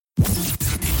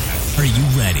Are you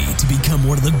ready to become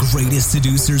one of the greatest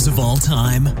seducers of all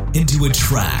time? And to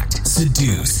attract,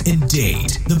 seduce, and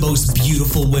date the most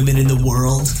beautiful women in the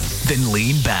world? Then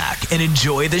lean back and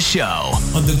enjoy the show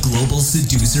on the Global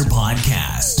Seducer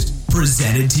Podcast,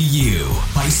 presented to you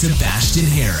by Sebastian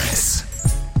Harris.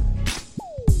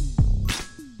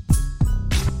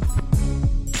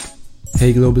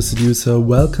 Hey Global Seducer,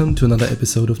 welcome to another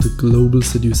episode of the Global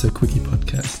Seducer Quickie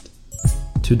Podcast.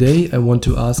 Today I want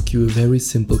to ask you a very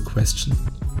simple question.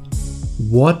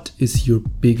 What is your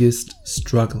biggest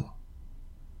struggle?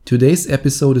 Today's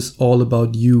episode is all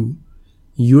about you,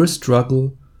 your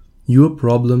struggle, your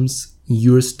problems,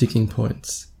 your sticking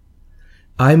points.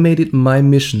 I made it my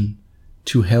mission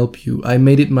to help you. I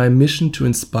made it my mission to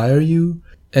inspire you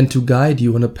and to guide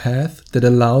you on a path that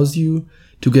allows you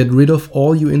to get rid of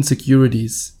all your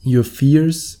insecurities, your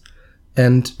fears,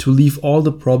 and to leave all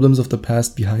the problems of the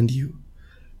past behind you.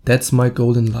 That's my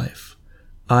goal in life.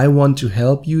 I want to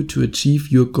help you to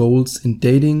achieve your goals in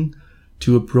dating,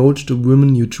 to approach the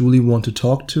women you truly want to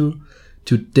talk to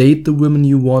date the women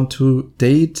you want to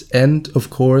date, and of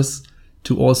course,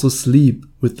 to also sleep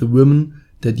with the women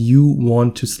that you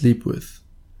want to sleep with.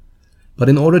 But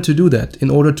in order to do that,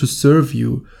 in order to serve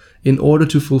you, in order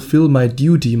to fulfill my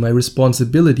duty, my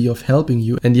responsibility of helping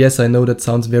you, and yes, I know that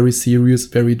sounds very serious,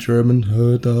 very German,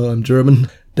 I'm German,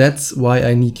 that's why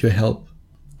I need your help.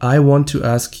 I want to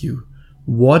ask you,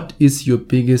 what is your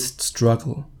biggest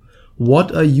struggle?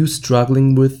 What are you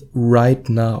struggling with right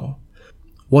now?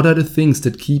 What are the things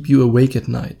that keep you awake at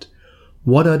night?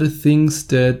 What are the things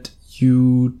that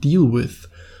you deal with?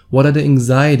 What are the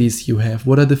anxieties you have?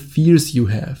 What are the fears you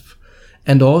have?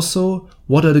 And also,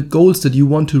 what are the goals that you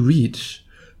want to reach?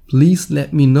 Please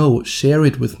let me know, share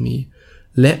it with me.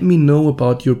 Let me know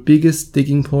about your biggest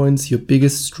sticking points, your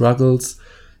biggest struggles,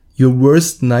 your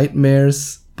worst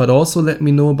nightmares, but also let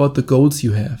me know about the goals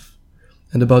you have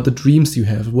and about the dreams you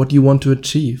have, what you want to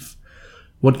achieve,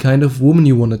 what kind of woman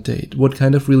you want to date, what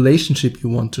kind of relationship you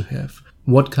want to have,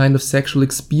 what kind of sexual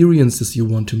experiences you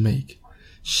want to make.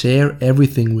 Share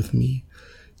everything with me.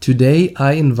 Today,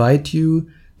 I invite you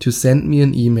to send me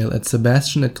an email at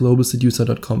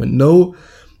sebastian@globalseducer.com. And no,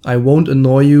 I won't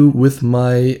annoy you with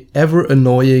my ever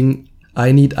annoying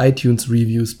I need iTunes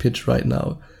reviews pitch right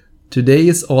now. Today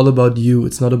is all about you.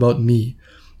 It's not about me.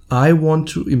 I want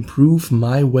to improve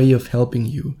my way of helping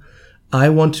you. I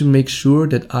want to make sure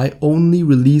that I only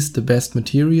release the best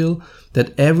material,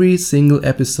 that every single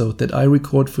episode that I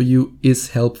record for you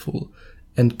is helpful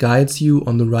and guides you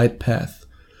on the right path.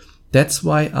 That's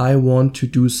why I want to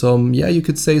do some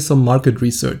market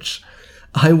research.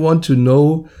 I want to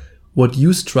know what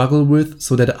you struggle with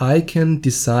so that I can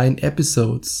design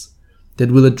episodes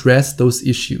that will address those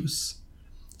issues.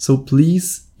 So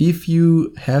please, if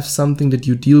you have something that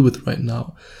you deal with right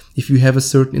now, if you have a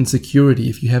certain insecurity,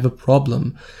 if you have a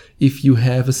problem, if you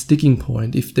have a sticking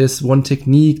point, if there's one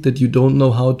technique that you don't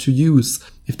know how to use,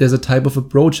 if there's a type of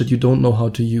approach that you don't know how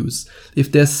to use,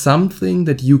 if there's something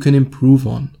that you can improve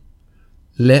on,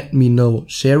 let me know,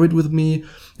 share it with me,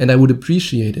 and I would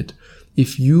appreciate it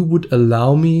if you would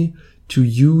allow me to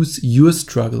use your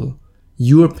struggle,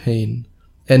 your pain,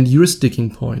 and your sticking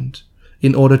point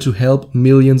in order to help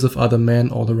millions of other men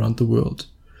all around the world.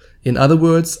 In other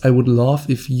words, I would love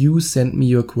if you send me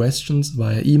your questions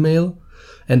via email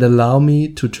and allow me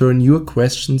to turn your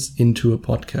questions into a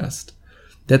podcast.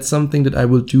 That's something that I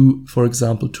will do, for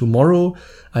example, tomorrow.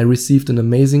 I received an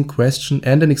amazing question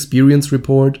and an experience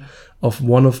report of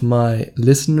one of my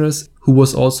listeners who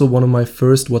was also one of my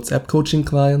first WhatsApp coaching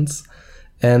clients.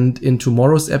 And in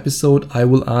tomorrow's episode, I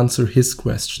will answer his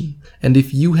question. And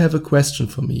if you have a question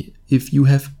for me, if you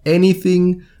have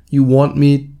anything you want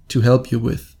me to help you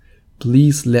with,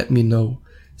 please let me know.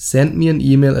 Send me an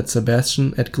email at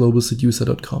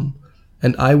sebastian@globalseducer.com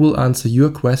and I will answer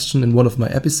your question in one of my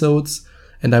episodes,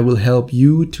 and I will help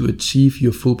you to achieve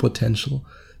your full potential,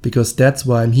 because that's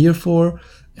what I'm here for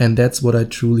and that's what I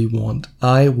truly want.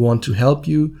 I want to help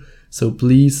you, so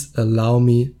please allow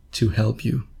me to help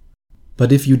you.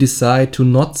 But if you decide to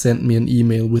not send me an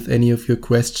email with any of your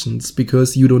questions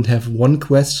because you don't have one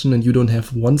question and you don't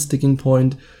have one sticking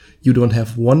point, you don't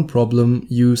have one problem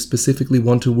you specifically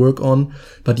want to work on,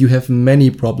 but you have many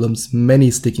problems,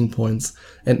 many sticking points,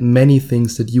 and many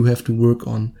things that you have to work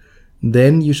on,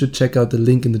 then you should check out the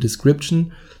link in the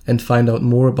description and find out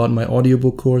more about my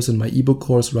audiobook course and my ebook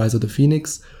course, Rise of the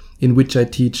Phoenix, in which I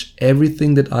teach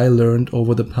everything that I learned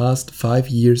over the past 5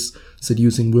 years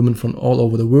seducing women from all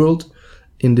over the world.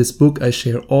 In this book, I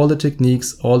share all the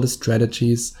techniques, all the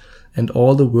strategies, and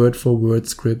all the word-for-word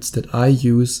scripts that I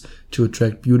use to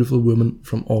attract beautiful women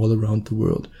from all around the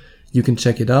world. You can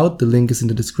check it out. The link is in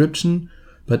the description.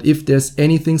 But if there's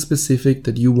anything specific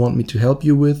that you want me to help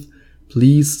you with,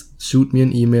 please shoot me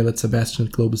an email at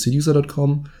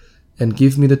sebastian@globalseducer.com and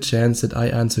give me the chance that I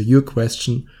answer your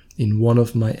question in one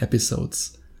of my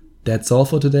episodes. That's all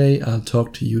for today. I'll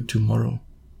talk to you tomorrow.